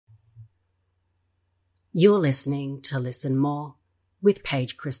You're listening to Listen More with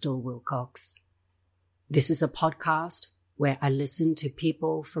Paige Crystal Wilcox. This is a podcast where I listen to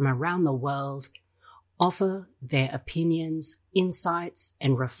people from around the world offer their opinions, insights,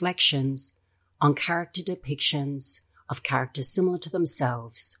 and reflections on character depictions of characters similar to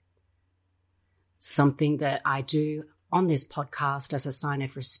themselves. Something that I do on this podcast as a sign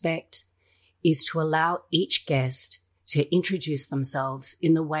of respect is to allow each guest to introduce themselves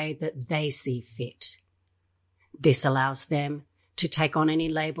in the way that they see fit. This allows them to take on any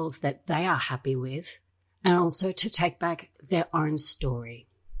labels that they are happy with and also to take back their own story.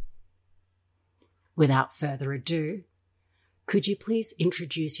 Without further ado, could you please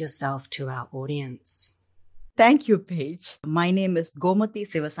introduce yourself to our audience? Thank you, Paige. My name is Gomathi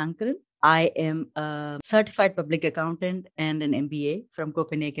Siva Sankaran. I am a certified public accountant and an MBA from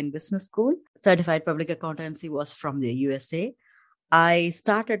Copenhagen Business School. Certified public accountancy was from the USA. I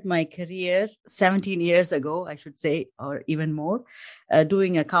started my career 17 years ago, I should say, or even more,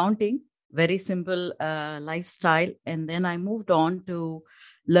 doing accounting, very simple lifestyle. And then I moved on to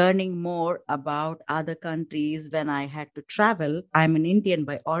learning more about other countries when I had to travel. I'm an Indian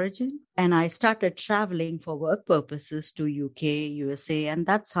by origin, and I started traveling for work purposes to UK, USA, and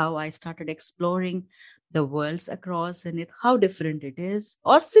that's how I started exploring the worlds across and how different it is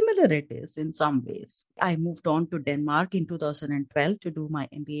or similar it is in some ways. I moved on to Denmark in 2012 to do my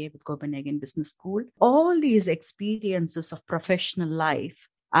MBA with Copenhagen Business School. All these experiences of professional life,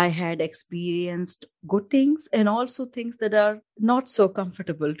 I had experienced good things and also things that are not so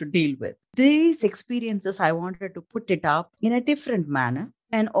comfortable to deal with. These experiences, I wanted to put it up in a different manner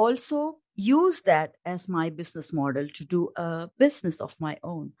and also use that as my business model to do a business of my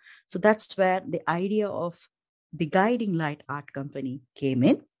own. So that's where the idea of the Guiding Light Art Company came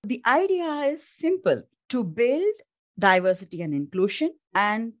in. The idea is simple: to build diversity and inclusion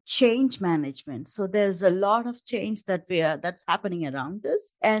and change management. So there's a lot of change that's happening around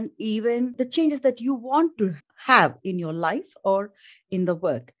us, and even the changes that you want to have in your life or in the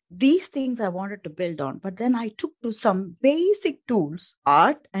work. These things I wanted to build on, but then I took to some basic tools,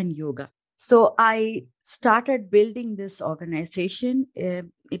 art and yoga. So I started building this organization.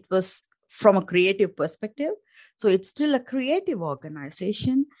 It was from a creative perspective. So it's still a creative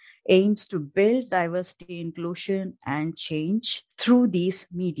organization, aims to build diversity, inclusion, and change through these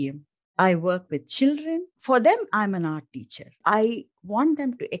medium. I work with children. For them, I'm an art teacher. I want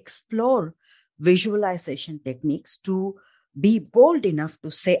them to explore visualization techniques to be bold enough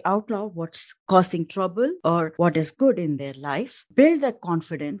to say out loud what's causing trouble or what is good in their life, build that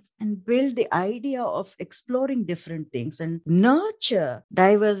confidence and build the idea of exploring different things and nurture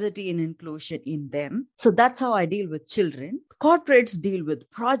diversity and inclusion in them. So that's how I deal with children. Corporates deal with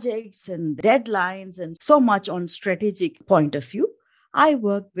projects and deadlines and so much on strategic point of view. I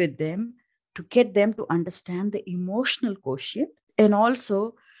work with them to get them to understand the emotional quotient and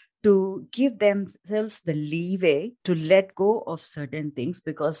also to give themselves the leeway to let go of certain things,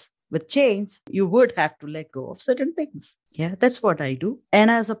 because with change, you would have to let go of certain things. Yeah, that's what I do.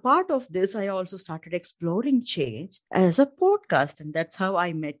 And as a part of this, I also started exploring change as a podcast. And that's how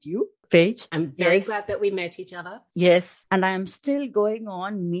I met you, Paige. I'm very glad that we met each other. Yes. And I'm still going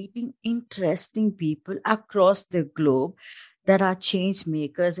on meeting interesting people across the globe that are change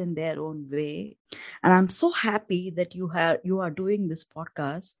makers in their own way. And I'm so happy that you are doing this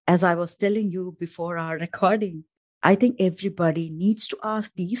podcast. As I was telling you before our recording, I think everybody needs to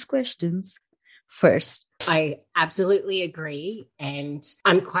ask these questions first. I absolutely agree. And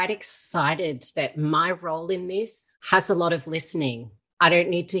I'm quite excited that my role in this has a lot of listening. I don't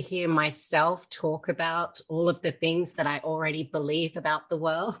need to hear myself talk about all of the things that I already believe about the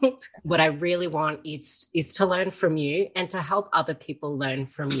world. What I really want is to learn from you and to help other people learn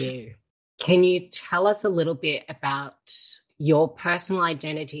from you. Can you tell us a little bit about your personal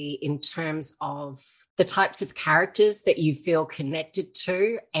identity in terms of the types of characters that you feel connected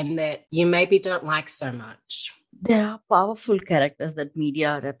to and that you maybe don't like so much? There are powerful characters that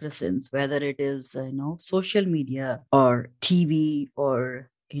media represents, whether it is, social media or TV or,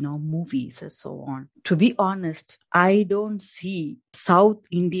 movies and so on. To be honest, I don't see South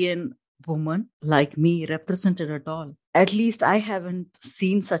Indian woman like me represented at all. At least I haven't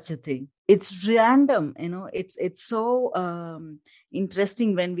seen such a thing. It's random, it's so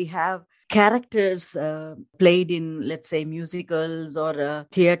interesting when we have characters played in, let's say, musicals or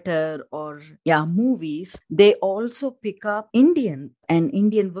theater or movies. They also pick up Indian, and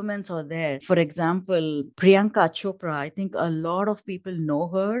Indian women are there. For example, Priyanka Chopra, I think a lot of people know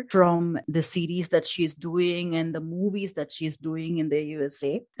her from the series that she's doing and the movies that she's doing in the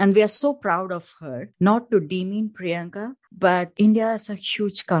USA. And we are so proud of her. Not to demean Priyanka, but India is a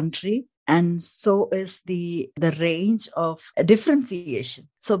huge country. And so is the range of differentiation.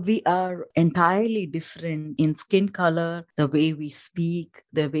 So we are entirely different in skin color, the way we speak,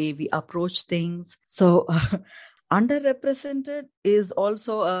 the way we approach things. So underrepresented is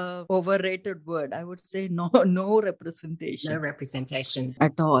also a overrated word. I would say no representation. No representation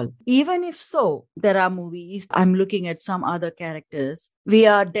At all. Even if so, there are movies. I'm looking at some other characters. We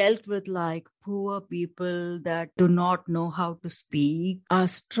are dealt with like poor people that do not know how to speak, are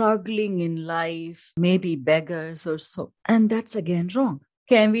struggling in life, maybe beggars or so. And that's again wrong.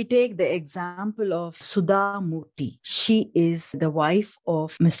 Can we take the example of Sudha Murthy? She is the wife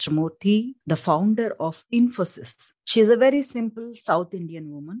of Mr. Murthy, the founder of Infosys. She is a very simple South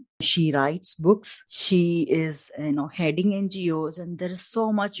Indian woman. She writes books. She is, heading NGOs, and there is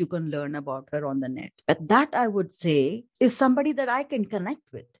so much you can learn about her on the net. But that, I would say, is somebody that I can connect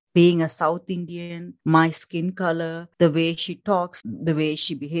with. Being a South Indian, my skin color, the way she talks, the way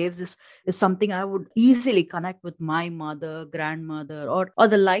she behaves is something I would easily connect with my mother, grandmother, or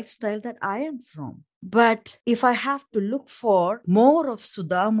the lifestyle that I am from. But if I have to look for more of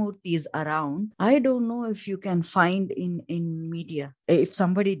Sudha Murthys around, I don't know if you can find in media. If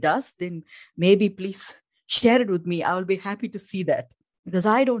somebody does, then maybe please share it with me. I will be happy to see that because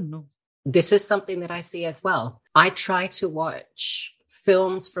I don't know. This is something that I see as well. I try to watch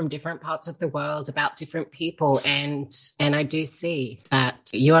films from different parts of the world about different people, and I do see that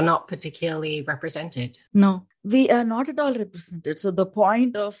you are not particularly represented. No, we are not at all represented. So the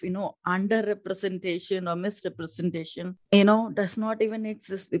point of, underrepresentation or misrepresentation, does not even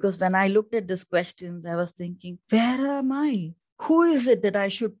exist, because when I looked at these questions, I was thinking, where am I? Who is it that I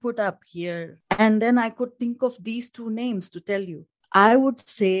should put up here? And then I could think of these two names to tell you. I would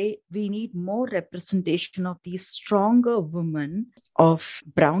say we need more representation of these stronger women of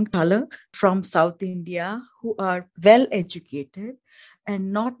brown color from South India who are well educated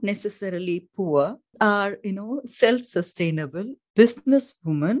and not necessarily poor, are, self-sustainable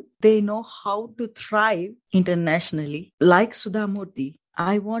businesswomen. They know how to thrive internationally, like Sudha Murthy.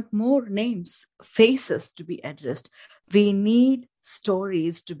 I want more names, faces to be addressed. We need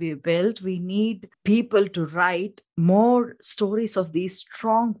stories to be built. We need people to write more stories of these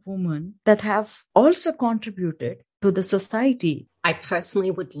strong women that have also contributed to the society. I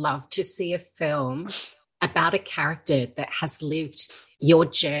personally would love to see a film about a character that has lived your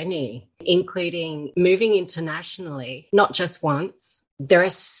journey, including moving internationally, not just once. There are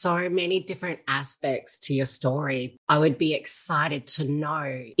so many different aspects to your story. I would be excited to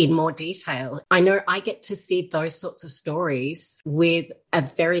know in more detail. I know I get to see those sorts of stories with a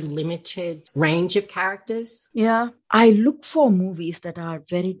very limited range of characters. Yeah, I look for movies that are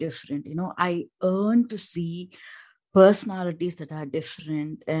very different. I yearn to see personalities that are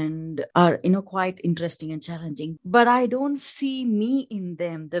different and are, quite interesting and challenging. But I don't see me in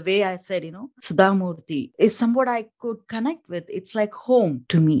them. The way I said, Sudha Murthy is somewhat I could connect with. It's like home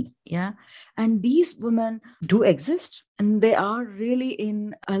to me. Yeah. And these women do exist. And they are really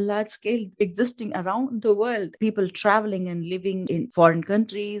in a large scale existing around the world. People traveling and living in foreign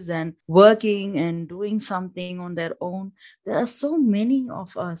countries and working and doing something on their own. There are so many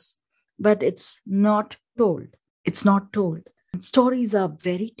of us, but it's not told. It's not told. Stories are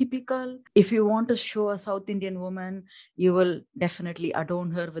very typical. If you want to show a South Indian woman, you will definitely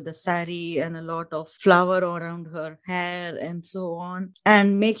adorn her with a sari and a lot of flower around her hair and so on.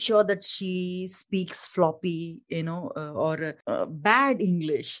 And make sure that she speaks floppy, or bad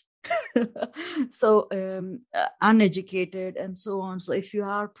English. So uneducated and so on. So if you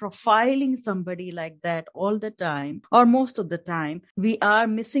are profiling somebody like that all the time or most of the time, we are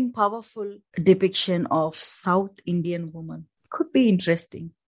missing powerful depiction of South Indian woman. Could be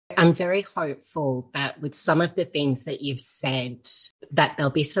interesting. I'm very hopeful that with some of the things that you've said, that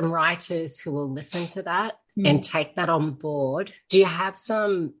there'll be some writers who will listen to that and take that on board. Do you have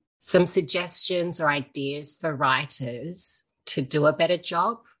some suggestions or ideas for writers to do a better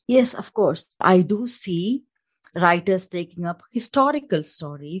job? Yes, of course. I do see writers taking up historical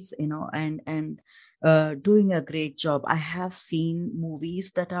stories, and doing a great job. I have seen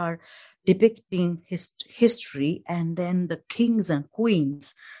movies that are depicting history and then the kings and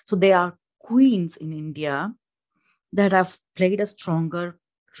queens. So they are queens in India that have played a stronger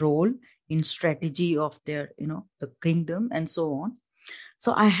role in strategy of their, the kingdom and so on.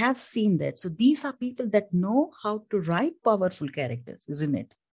 So I have seen that. So these are people that know how to write powerful characters, isn't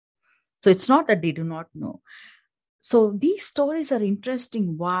it? So it's not that they do not know. So these stories are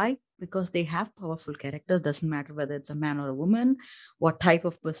interesting. Why? Because they have powerful characters. Doesn't matter whether it's a man or a woman, what type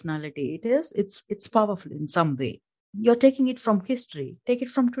of personality it is. It's powerful in some way. You're taking it from history. Take it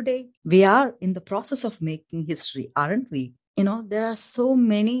from today. We are in the process of making history, aren't we? There are so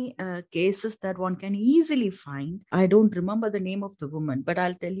many cases that one can easily find. I don't remember the name of the woman, but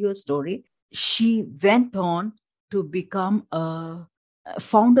I'll tell you a story. She went on to become a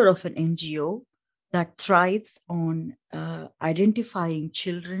founder of an NGO that thrives on identifying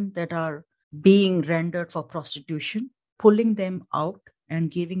children that are being rendered for prostitution, pulling them out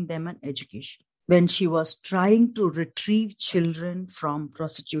and giving them an education. When she was trying to retrieve children from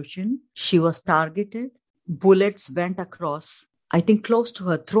prostitution, she was targeted. Bullets went across, I think, close to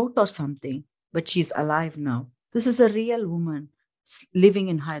her throat or something, but she's alive now. This is a real woman living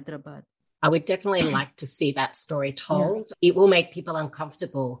in Hyderabad. I would definitely like to see that story told. Yeah. It will make people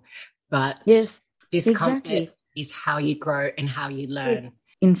uncomfortable, but yes, discomfort exactly. is how you grow and how you learn.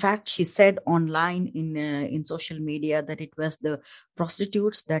 In fact, she said online in social media that it was the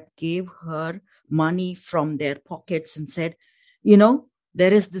prostitutes that gave her money from their pockets and said,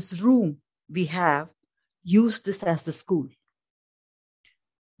 there is this room we have, use this as the school.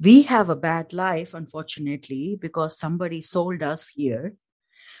 We have a bad life, unfortunately, because somebody sold us here.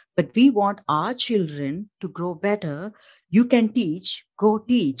 But we want our children to grow better. You can teach, go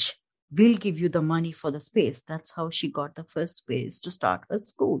teach. We'll give you the money for the space. That's how she got the first space to start her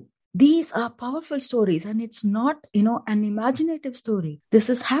school. These are powerful stories, and it's not, an imaginative story. This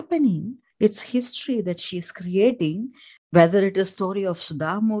is happening. It's history that she is creating, whether it is story of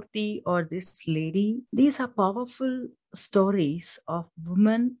Sudha Murthy or this lady. These are powerful stories of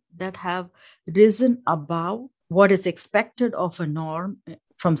women that have risen above what is expected of a norm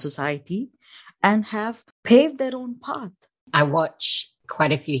from society and have paved their own path. I watch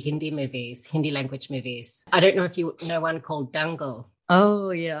quite a few Hindi language movies. I don't know if you know one called Dangal.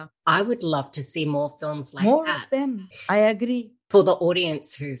 Oh, yeah. I would love to see more films like more that. More of them. I agree. For the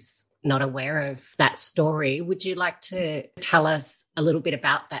audience who's not aware of that story, would you like to tell us a little bit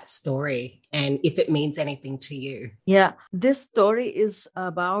about that story and if it means anything to you? Yeah, this story is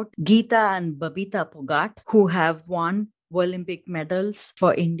about Geeta and Babita Pogat, who have won Olympic medals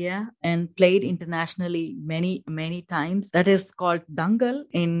for India and played internationally many, many times. That is called Dangal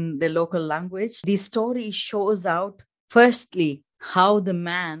in the local language. The story shows out, firstly, how the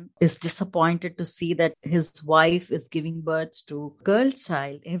man is disappointed to see that his wife is giving birth to a girl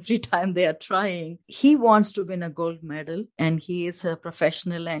child every time they are trying. He wants to win a gold medal and he is a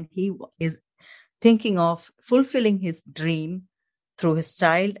professional and he is thinking of fulfilling his dream through his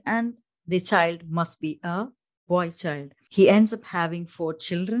child, and the child must be a boy child. He ends up having 4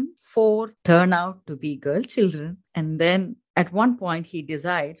 children. 4 turn out to be girl children. And then at one point he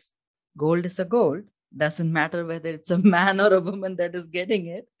decides gold is a gold. Doesn't matter whether it's a man or a woman that is getting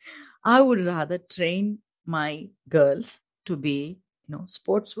it. I would rather train my girls to be,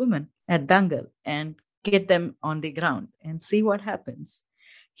 sportswomen at Dangal and get them on the ground and see what happens.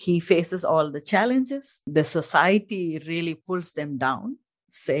 He faces all the challenges. The society really pulls them down,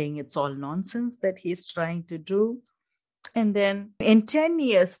 saying it's all nonsense that he's trying to do. And then in 10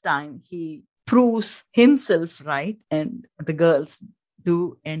 years' time, he proves himself right, and the girls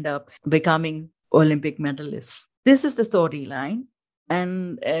do end up becoming Olympic medalists. This is the storyline.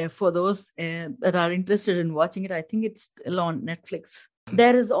 And for those that are interested in watching it, I think it's still on Netflix.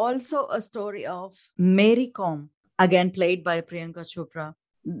 There is also a story of Mary Kom, again played by Priyanka Chopra.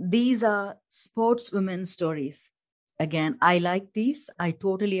 These are sportswomen stories. Again, I like these. I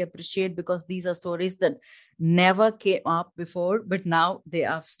totally appreciate because these are stories that never came up before, but now they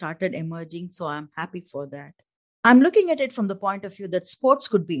have started emerging. So I'm happy for that. I'm looking at it from the point of view that sports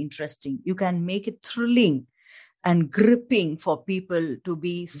could be interesting. You can make it thrilling and gripping for people to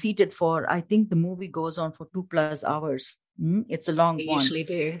be seated for. I think the movie goes on for 2+ hours. It's a long one. They usually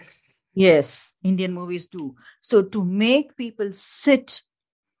do. Yes, Indian movies do. So to make people sit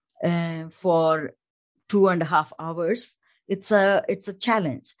for 2.5 hours, it's a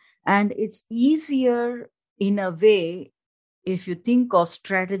challenge, and it's easier in a way if you think of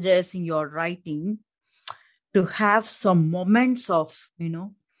strategizing your writing to have some moments of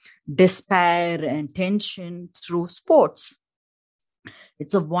despair and tension through sports.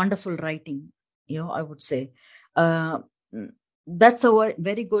 It's a wonderful writing, I would say. That's a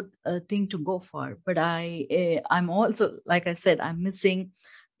very good thing to go for. But I'm also, like I said, I'm missing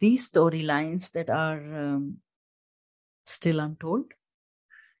these storylines that are still untold.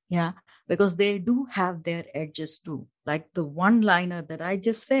 Yeah, because they do have their edges too. Like the one-liner that I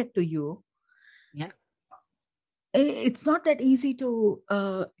just said to you. Yeah. It's not that easy to,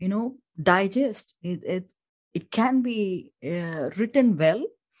 digest. It can be written well,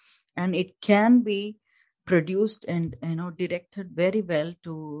 and it can be produced and directed very well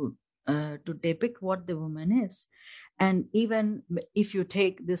to depict what the woman is. And even if you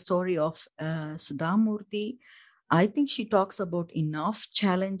take the story of Sudha Murthy, I think she talks about enough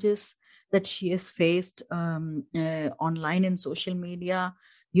challenges that she has faced online and social media.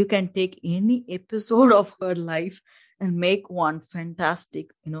 You can take any episode of her life and make one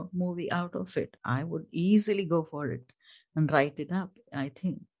fantastic, movie out of it. I would easily go for it and write it up. I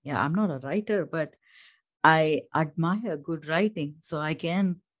think, yeah, I'm not a writer, but I admire good writing, so I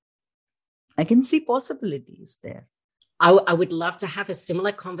can see possibilities there. I would love to have a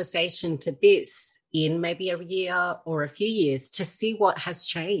similar conversation to this in maybe a year or a few years to see what has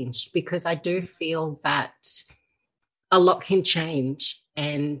changed, because I do feel that a lot can change.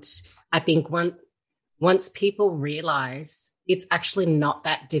 And I think once people realize it's actually not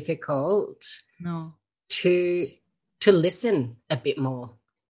that difficult to listen a bit more,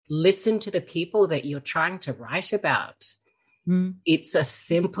 listen to the people that you're trying to write about. It's a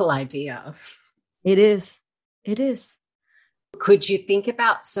simple idea. It is. Could you think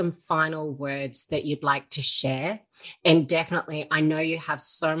about some final words that you'd like to share? And definitely, I know you have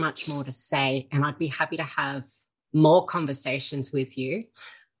so much more to say, and I'd be happy to have more conversations with you.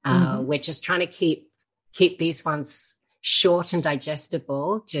 We're just trying to keep these ones short and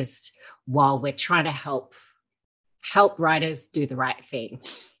digestible, just while we're trying to help writers do the right thing.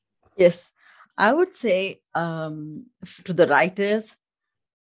 Yes, I would say to the writers,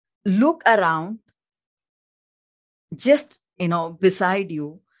 look around, just beside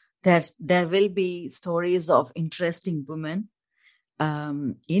you, that there will be stories of interesting women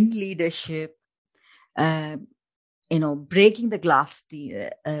in leadership, breaking the glass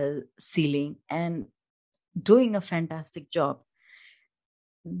ceiling and doing a fantastic job.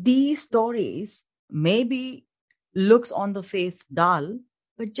 These stories maybe looks on the face dull,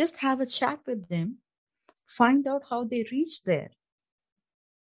 but just have a chat with them, find out how they reached there.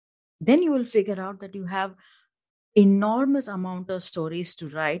 Then you will figure out that you have enormous amount of stories to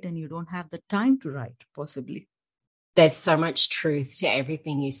write and you don't have the time to write, possibly. There's so much truth to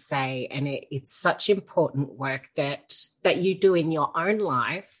everything you say, and it's such important work that you do in your own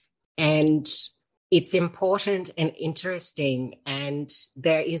life, and it's important and interesting, and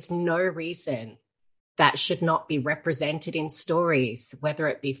there is no reason that should not be represented in stories, whether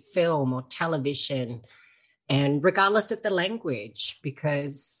it be film or television, and regardless of the language,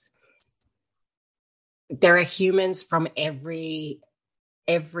 because there are humans from every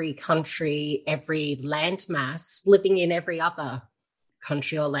country, every landmass living in every other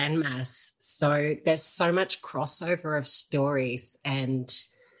country or landmass. So there's so much crossover of stories, and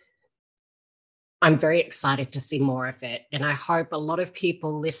I'm very excited to see more of it. And I hope a lot of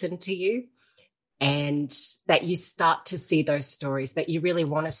people listen to you and that you start to see those stories that you really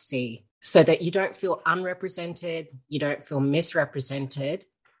want to see, so that you don't feel unrepresented, you don't feel misrepresented,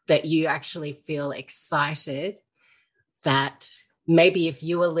 that you actually feel excited that maybe if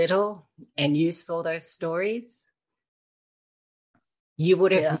you were little and you saw those stories, you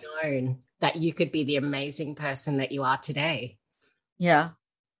would have known that you could be the amazing person that you are today. Yeah.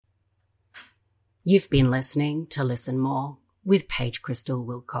 You've been listening to Listen More with Paige Crystal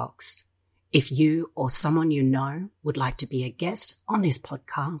Wilcox. If you or someone you know would like to be a guest on this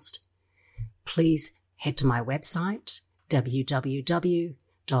podcast, please head to my website,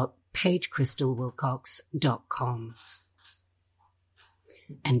 www.pagecrystalwilcox.com.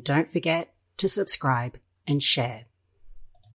 And don't forget to subscribe and share.